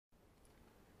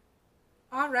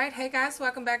Alright, hey guys,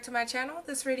 welcome back to my channel.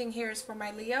 This reading here is for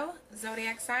my Leo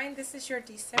zodiac sign. This is your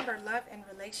December love and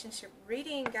relationship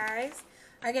reading, guys.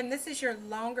 Again, this is your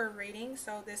longer reading,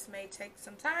 so this may take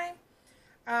some time.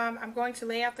 I'm going to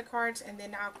lay out the cards and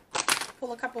then I'll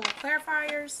pull a couple of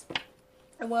clarifiers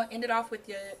and we'll end it off with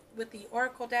the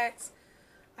oracle decks.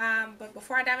 But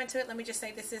before I dive into it, let me just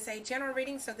say this is a general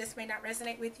reading, so this may not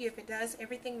resonate with you. If it does,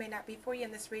 everything may not be for you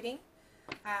in this reading.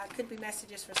 Could be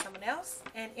messages for someone else,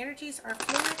 and energies are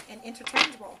fluid and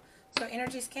interchangeable, so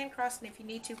energies can cross, and if you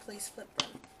need to, please flip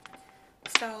them.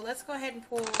 So let's go ahead and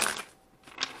pull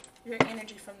your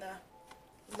energy from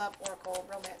the Love Oracle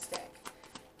Romance deck.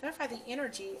 Clarify the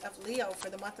energy of Leo for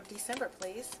the month of December,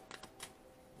 please.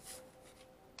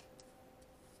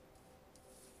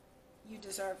 You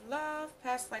deserve love,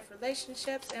 past life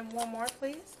relationships, and one more,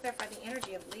 please. Clarify the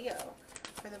energy of Leo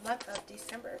for the month of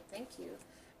December. Thank you.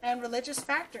 And religious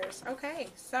factors. Okay,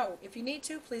 so if you need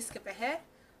to, please skip ahead.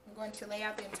 I'm going to lay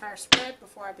out the entire spread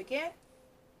before I begin.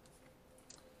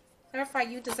 Clarify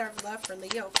you deserve love for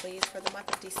Leo, please, for the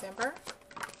month of December.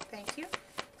 Thank you.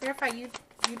 Clarify you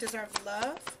deserve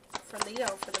love for Leo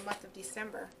for the month of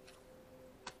December.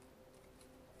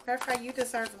 Clarify you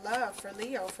deserve love for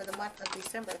Leo for the month of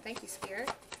December. Thank you,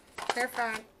 Spirit.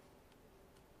 Clarify.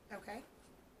 Okay.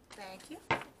 Thank you.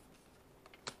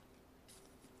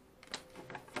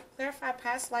 Clarify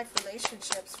past life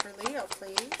relationships for Leo,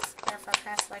 please. Clarify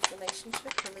past life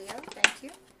relationship for Leo. Thank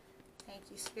you. Thank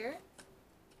you, Spirit.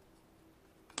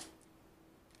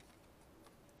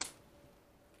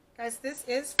 Guys, this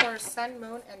is for Sun,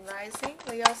 Moon, and Rising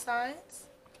Leo signs.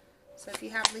 So if you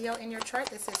have Leo in your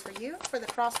chart, this is for you. For the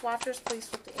cross watchers, please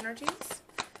flip the energies.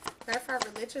 Clarify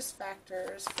religious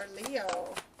factors for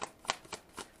Leo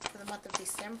for the month of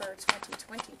December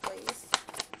 2020, please.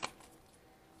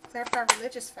 Clarify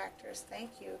religious factors. Thank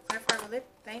you.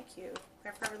 Thank you.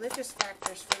 Clarify religious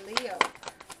factors for Leo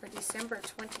for December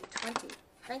 2020.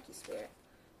 Thank you, Spirit.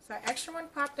 So extra one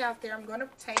popped out there. I'm going to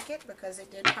take it because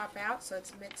it did pop out, so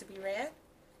it's meant to be read.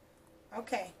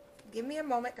 Okay. Give me a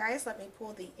moment, guys. Let me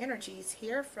pull the energies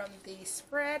here from the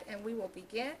spread, and we will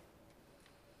begin.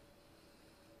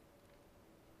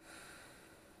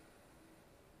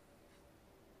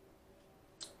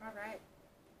 All right.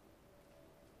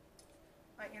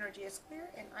 My energy is clear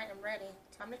and I am ready.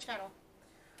 Time to channel.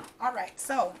 Alright,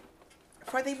 so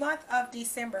for the month of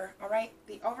December, alright,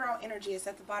 the overall energy is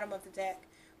at the bottom of the deck.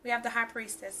 We have the High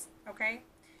Priestess, okay?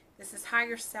 This is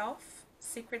higher self,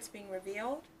 secrets being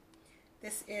revealed.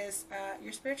 This is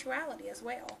your spirituality as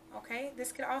well, okay?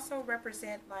 This could also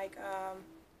represent like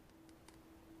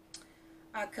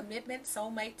a commitment,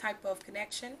 soulmate type of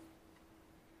connection.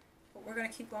 But we're going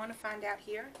to keep going to find out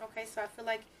here, okay? So I feel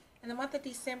like in the month of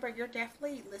December, you're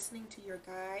definitely listening to your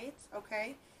guides,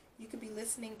 okay? You could be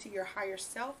listening to your higher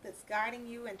self that's guiding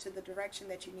you into the direction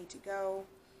that you need to go.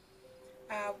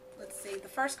 Let's see. The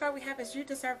first card we have is you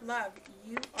deserve love.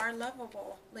 You are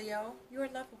lovable, Leo. You are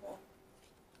lovable.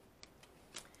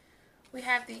 We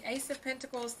have the Ace of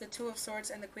Pentacles, the Two of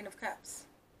Swords, and the Queen of Cups.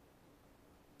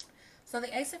 So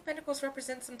the Ace of Pentacles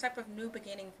represents some type of new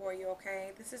beginning for you,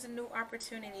 okay? This is a new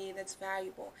opportunity that's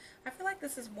valuable. I feel like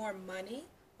this is more money.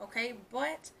 Okay,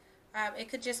 but it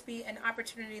could just be an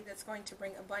opportunity that's going to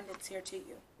bring abundance here to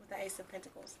you with the Ace of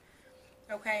Pentacles.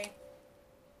 Okay,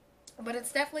 but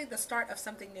it's definitely the start of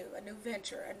something new, a new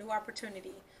venture, a new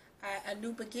opportunity, a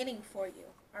new beginning for you.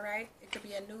 All right, it could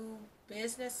be a new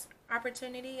business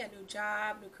opportunity, a new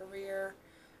job, new career,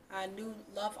 a new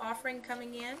love offering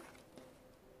coming in.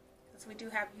 Because we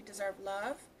do have you deserve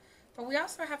love. But we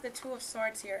also have the Two of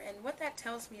Swords here, and what that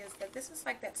tells me is that this is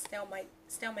like that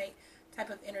stalemate type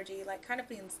of energy, like kind of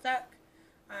being stuck,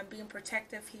 being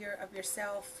protective here of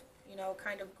yourself, you know,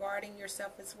 kind of guarding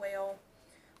yourself as well,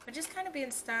 but just kind of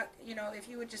being stuck. You know, if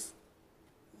you would just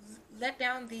let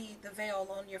down the veil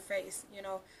on your face, you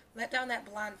know, let down that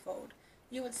blindfold,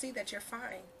 you would see that you're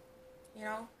fine, you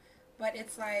know, but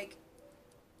it's like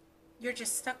you're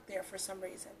just stuck there for some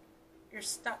reason. You're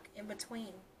stuck in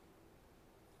between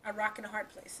a rock and a hard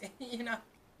place, you know.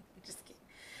 Just kidding.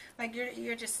 Like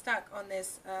you're just stuck on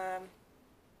this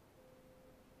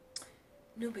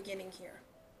new beginning here.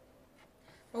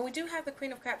 But we do have the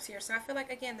Queen of Cups here, so I feel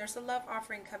like again there's a love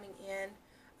offering coming in.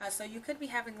 So you could be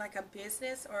having like a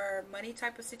business or money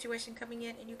type of situation coming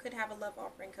in, and you could have a love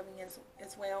offering coming in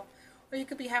as well. Or you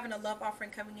could be having a love offering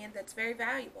coming in that's very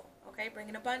valuable, okay,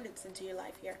 bringing abundance into your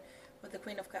life here with the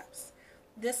Queen of Cups.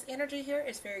 This energy here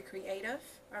is very creative,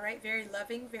 all right, very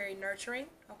loving, very nurturing,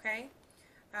 okay,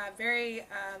 very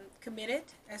committed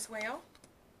as well.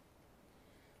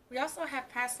 We also have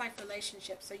past life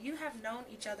relationships. So you have known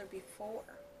each other before.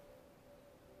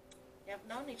 You have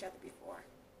known each other before.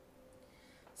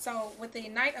 So with the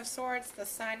Knight of Swords, the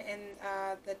Sun, and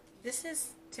this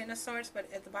is Ten of Swords,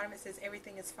 but at the bottom it says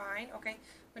everything is fine, okay?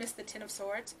 But it's the Ten of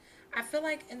Swords. I feel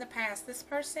like in the past, this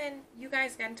person, you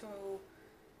guys got into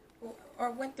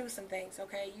or went through some things,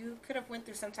 okay? You could have went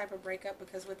through some type of breakup,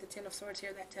 because with the Ten of Swords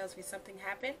here, that tells me something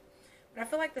happened. But I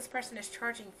feel like this person is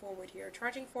charging forward here,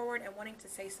 charging forward and wanting to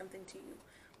say something to you,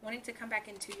 wanting to come back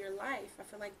into your life. I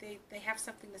feel like they have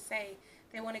something to say.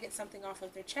 They want to get something off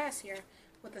of their chest here.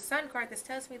 With the Sun card, this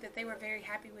tells me that they were very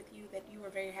happy with you, that you were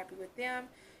very happy with them.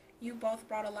 You both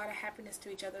brought a lot of happiness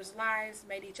to each other's lives,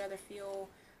 made each other feel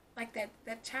like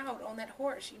that child on that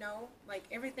horse, you know? Like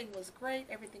everything was great,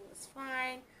 everything was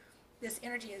fine. This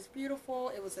energy is beautiful,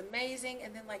 it was amazing,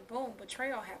 and then like boom,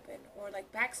 betrayal happened, or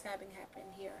like backstabbing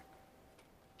happened here.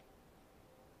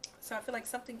 So I feel like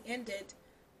something ended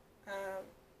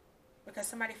because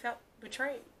somebody felt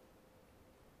betrayed.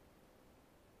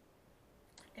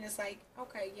 And it's like,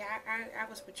 okay, yeah, I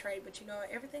was betrayed, but you know,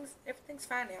 everything's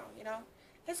fine now, you know.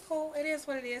 It's cool. It is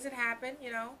what it is. It happened,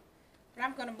 you know. But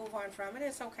I'm going to move on from it.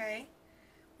 It's okay.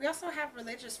 We also have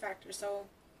religious factors. So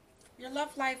your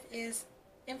love life is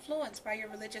influenced by your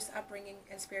religious upbringing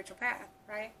and spiritual path,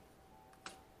 right?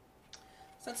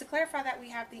 So to clarify that, we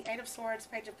have the Eight of Swords,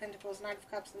 Page of Pentacles, Knight of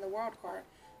Cups, and the World card.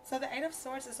 So the Eight of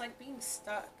Swords is like being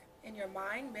stuck in your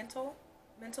mind,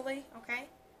 mentally, okay?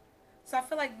 So I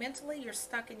feel like mentally you're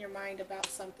stuck in your mind about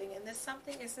something. And this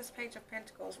something is this Page of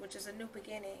Pentacles, which is a new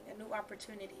beginning, a new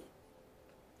opportunity.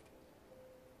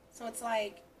 So it's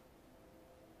like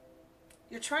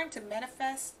you're trying to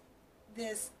manifest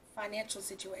this financial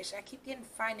situation. I keep getting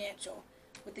financial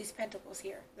with these pentacles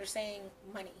here. They're saying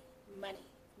money, money,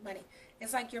 money.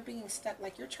 It's like you're being stuck.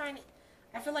 Like you're trying to,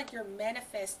 I feel like you're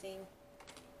manifesting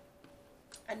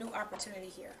a new opportunity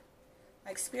here.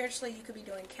 Like spiritually, you could be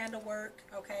doing candle work,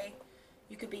 okay?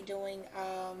 You could be doing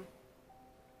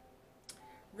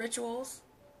rituals.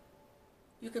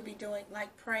 You could be doing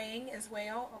like praying as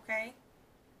well, okay?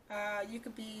 You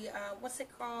could be, what's it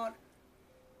called?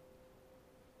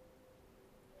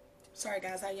 Sorry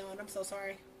guys, I yawned. I'm so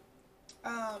sorry.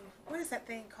 What is that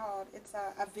thing called? It's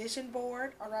a vision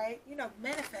board, alright? You know,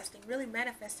 manifesting, really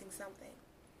manifesting something.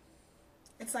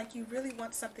 It's like you really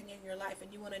want something in your life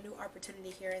and you want a new opportunity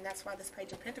here, and that's why this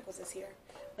Page of Pentacles is here.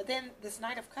 But then this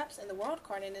Knight of Cups and the World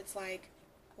card, and it's like,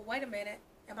 well, wait a minute.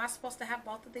 Am I supposed to have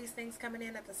both of these things coming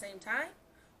in at the same time?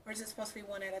 Or is it supposed to be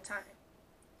one at a time?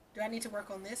 Do I need to work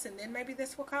on this and then maybe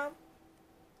this will come?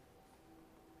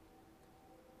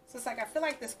 So it's like I feel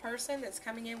like this person that's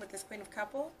coming in with this Queen of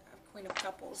Cupples, Queen of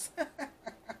Cups.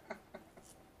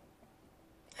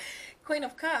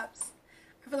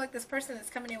 I feel like this person that's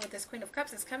coming in with this Queen of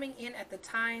Cups is coming in at the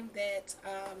time that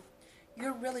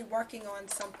you're really working on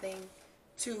something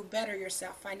to better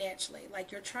yourself financially.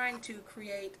 Like you're trying to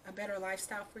create a better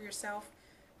lifestyle for yourself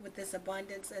with this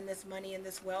abundance and this money and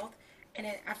this wealth. And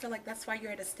I feel like that's why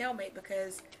you're at a stalemate,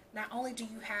 because not only do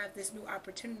you have this new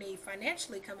opportunity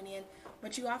financially coming in,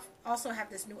 but you also have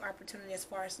this new opportunity as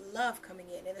far as love coming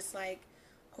in. And it's like,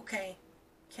 okay,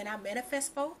 can I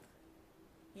manifest both?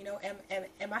 You know,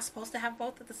 am I supposed to have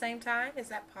both at the same time? Is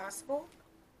that possible?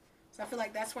 So I feel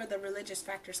like that's where the religious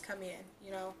factors come in,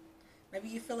 you know. Maybe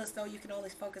you feel as though you can only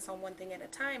focus on one thing at a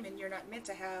time and you're not meant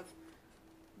to have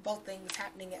both things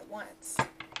happening at once.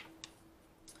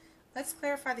 Let's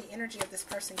clarify the energy of this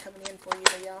person coming in for you,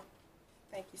 Leo.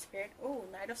 Thank you, Spirit. Oh,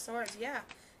 Knight of Swords, yeah.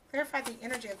 Clarify the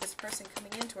energy of this person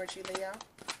coming in towards you, Leo,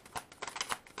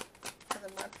 for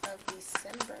the month of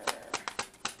December.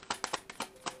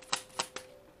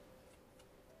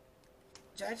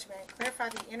 Judgment. Clarify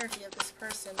the energy of this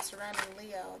person surrounding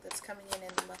Leo that's coming in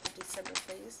the month of December,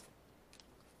 please.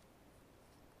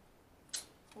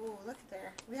 Ooh, look at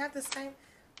there. We have the same,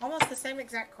 almost the same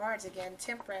exact cards again.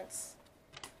 Temperance.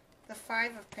 The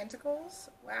Five of Pentacles.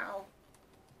 Wow.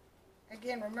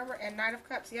 Again, remember, and Knight of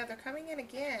Cups. Yeah, they're coming in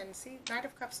again. See, Knight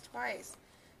of Cups twice.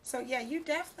 So, yeah, you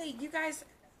guys,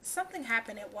 something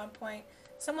happened at one point.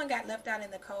 Someone got left out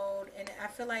in the cold, and I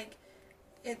feel like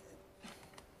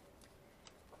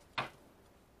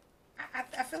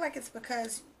I feel like it's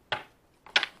because,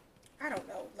 I don't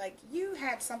know, like you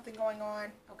had something going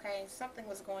on, okay? Something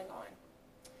was going on.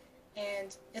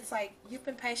 And it's like you've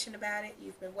been patient about it.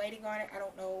 You've been waiting on it. I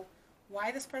don't know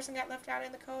why this person got left out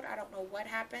in the cold. I don't know what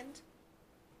happened.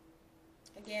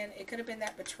 Again, it could have been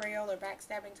that betrayal or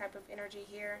backstabbing type of energy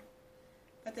here.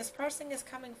 But this person is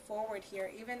coming forward here,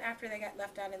 even after they got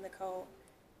left out in the cold.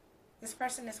 This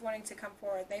person is wanting to come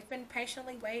forward. They've been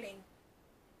patiently waiting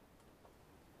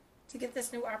to get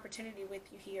this new opportunity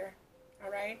with you here.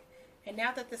 Alright? And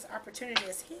now that this opportunity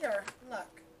is here,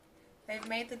 look. They've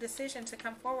made the decision to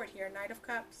come forward here. Knight of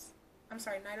Cups. I'm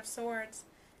sorry, Knight of Swords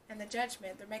and the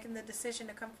Judgment. They're making the decision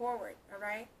to come forward, all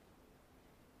right?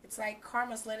 It's like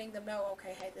karma's letting them know,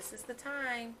 okay, hey, this is the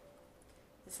time.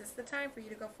 This is the time for you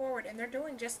to go forward. And they're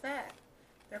doing just that.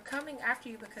 They're coming after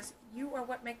you because you are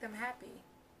what make them happy.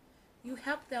 You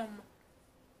help them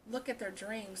look at their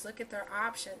dreams, look at their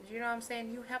options. You know what I'm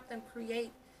saying? You help them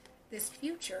create this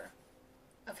future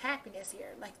of happiness here.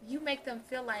 Like, you make them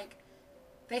feel like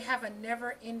they have a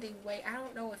never-ending way. I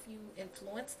don't know if you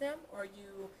influence them or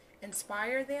you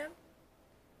inspire them,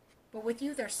 but with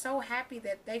you, they're so happy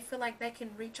that they feel like they can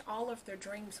reach all of their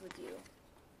dreams with you.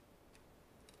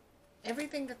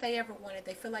 Everything that they ever wanted,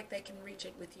 they feel like they can reach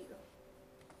it with you.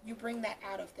 You bring that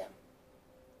out of them.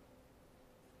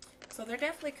 So they're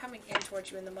definitely coming in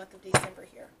towards you in the month of December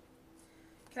here.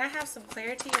 Can I have some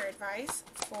clarity or advice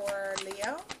for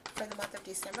Leo for the month of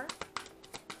December?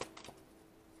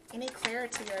 Any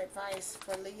clarity or advice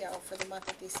for Leo for the month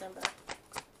of December?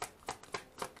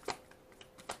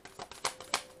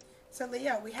 So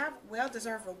Leo, we have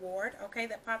well-deserved reward, okay,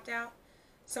 that popped out.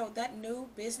 So that new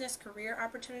business career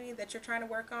opportunity that you're trying to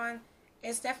work on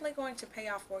is definitely going to pay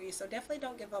off for you. So definitely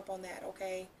don't give up on that,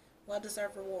 okay?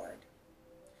 Well-deserved reward.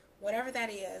 Whatever that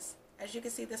is, as you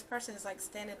can see, this person is like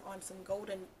standing on some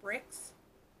golden bricks,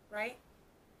 right?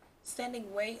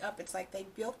 Standing way up. It's like they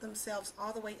built themselves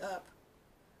all the way up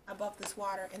above this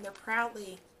water, and they're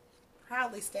proudly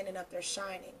standing up there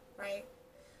shining, right?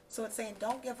 So it's saying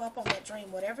don't give up on that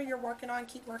dream. Whatever you're working on,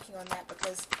 keep working on that,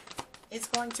 because it's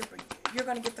going to, you're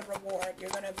going to get the reward. You're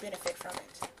going to benefit from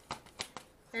it.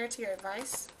 Clarity or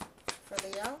advice for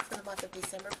Leo for the month of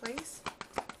December, please.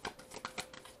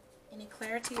 Any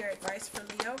clarity or advice for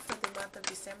Leo for the month of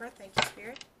December? Thank you,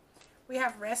 Spirit. We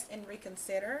have rest and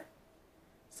reconsider.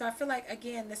 So I feel like,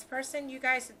 again, this person, you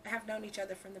guys have known each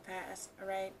other from the past, all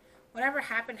right? Whatever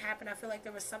happened, happened. I feel like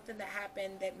there was something that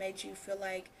happened that made you feel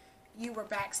like you were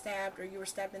backstabbed, or you were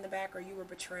stabbed in the back, or you were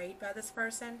betrayed by this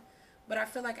person. But I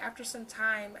feel like after some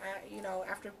time, you know,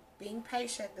 after being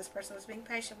patient, this person was being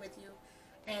patient with you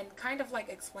and kind of like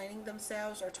explaining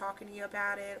themselves or talking to you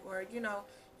about it, or, you know,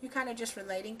 you kind of just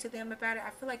relating to them about it.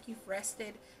 I feel like you've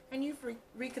rested and you've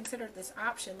reconsidered this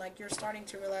option. Like, you're starting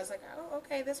to realize, like, oh,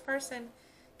 okay, this person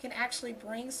can actually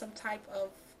bring some type of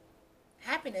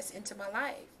happiness into my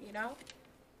life, you know?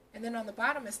 And then on the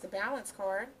bottom is the balance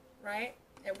card, right?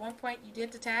 At one point you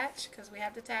did detach, because we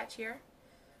have detach here.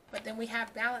 But then we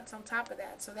have balance on top of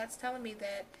that. So that's telling me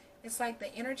that it's like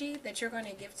the energy that you're going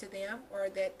to give to them, or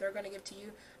that they're going to give to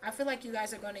you. I feel like you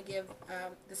guys are going to give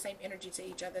the same energy to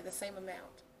each other, the same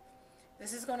amount.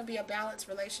 This is going to be a balanced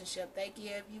relationship. They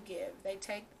give, you give. They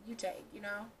take, you take, you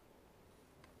know?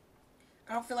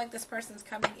 I don't feel like this person's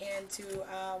coming in to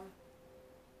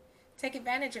take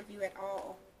advantage of you at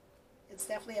all. It's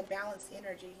definitely a balanced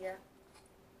energy here.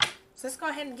 So let's go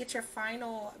ahead and get your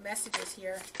final messages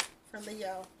here for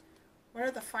Leo. What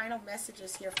are the final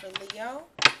messages here for Leo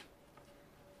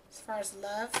as far as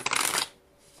love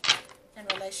and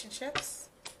relationships?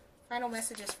 Final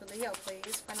messages for Leo,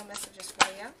 please. Final messages for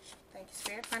Leo. Thank you,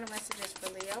 Spirit. Final messages for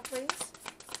Leo, please.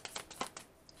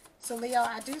 So Leo,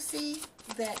 I do see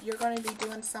that you're going to be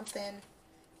doing something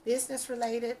business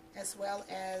related, as well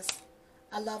as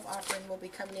a love offering will be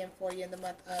coming in for you in the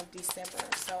month of December.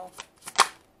 So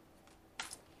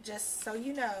just so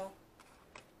you know,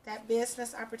 that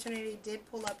business opportunity did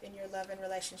pull up in your love and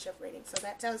relationship reading. So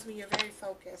that tells me you're very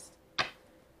focused.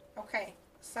 Okay,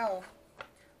 so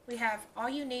we have all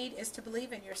you need is to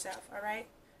believe in yourself, all right?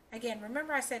 Again,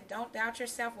 remember I said don't doubt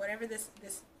yourself, whatever this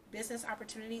business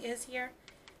opportunity is here.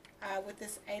 With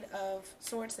this 8 of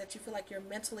Swords, that you feel like you're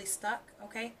mentally stuck,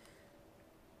 okay?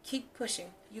 Keep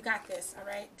pushing. You got this, all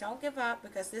right? Don't give up,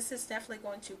 because this is definitely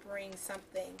going to bring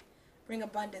something, bring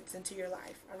abundance into your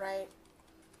life, all right?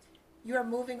 You are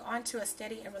moving on to a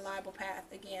steady and reliable path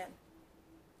again.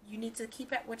 You need to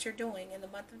keep at what you're doing. In the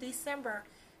month of December,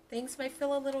 things may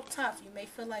feel a little tough. You may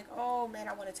feel like, oh, man,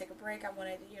 I want to take a break. I want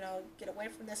to, you know, get away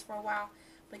from this for a while.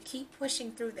 But keep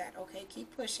pushing through that, okay?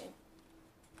 Keep pushing.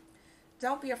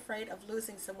 Don't be afraid of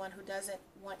losing someone who doesn't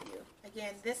want you.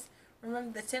 Again, this,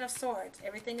 remember the 10 of Swords.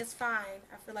 Everything is fine.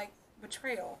 I feel like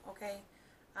betrayal, okay?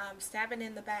 Stabbing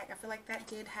in the back. I feel like that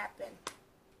did happen.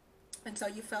 And so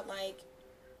you felt like,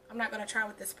 I'm not going to try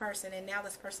with this person. And now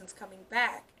this person's coming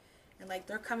back. And like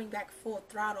they're coming back full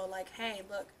throttle. Like, hey,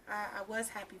 look, I was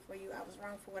happy for you. I was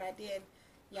wrong for what I did.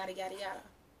 Yada, yada, yada.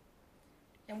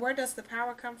 And where does the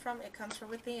power come from? It comes from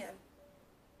within.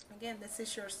 Again, this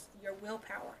is your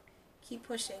willpower. Keep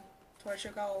pushing towards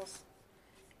your goals.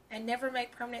 And never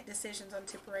make permanent decisions on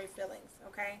temporary feelings,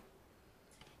 okay?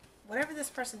 Whatever this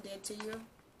person did to you,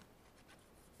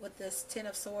 with this Ten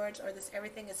of Swords, or this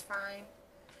everything is fine,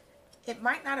 it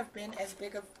might not have been as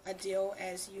big of a deal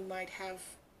as you might have.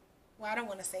 Well, I don't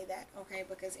want to say that, okay,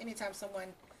 because anytime someone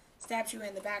stabs you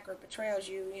in the back or betrays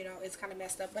you, you know, it's kind of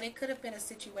messed up. But it could have been a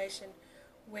situation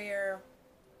where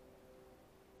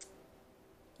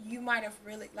you might have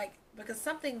really, like, because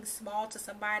something small to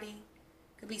somebody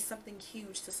could be something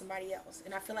huge to somebody else.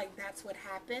 And I feel like that's what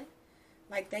happened.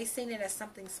 Like, they seen it as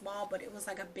something small, but it was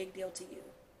like a big deal to you,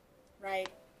 right?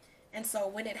 And so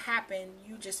when it happened,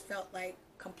 you just felt like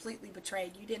completely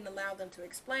betrayed. You didn't allow them to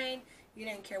explain. You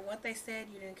didn't care what they said.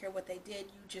 You didn't care what they did.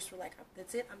 You just were like,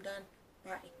 that's it. I'm done.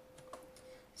 Bye.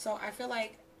 So I feel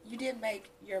like you did make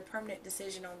your permanent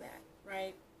decision on that,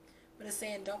 right? But it's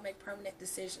saying don't make permanent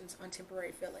decisions on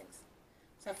temporary feelings.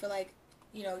 So I feel like,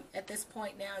 you know, at this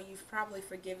point now, you've probably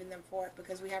forgiven them for it,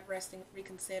 because we have rest and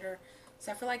reconsider.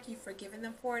 So I feel like you've forgiven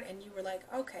them for it, and you were like,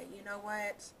 okay, you know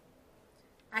what?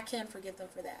 I can forgive them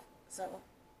for that. So,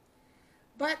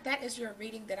 but that is your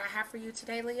reading that I have for you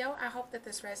today, Leo. I hope that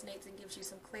this resonates and gives you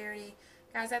some clarity.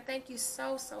 Guys, I thank you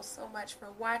so much for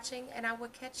watching, and I will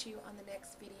catch you on the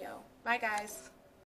next video. Bye, guys.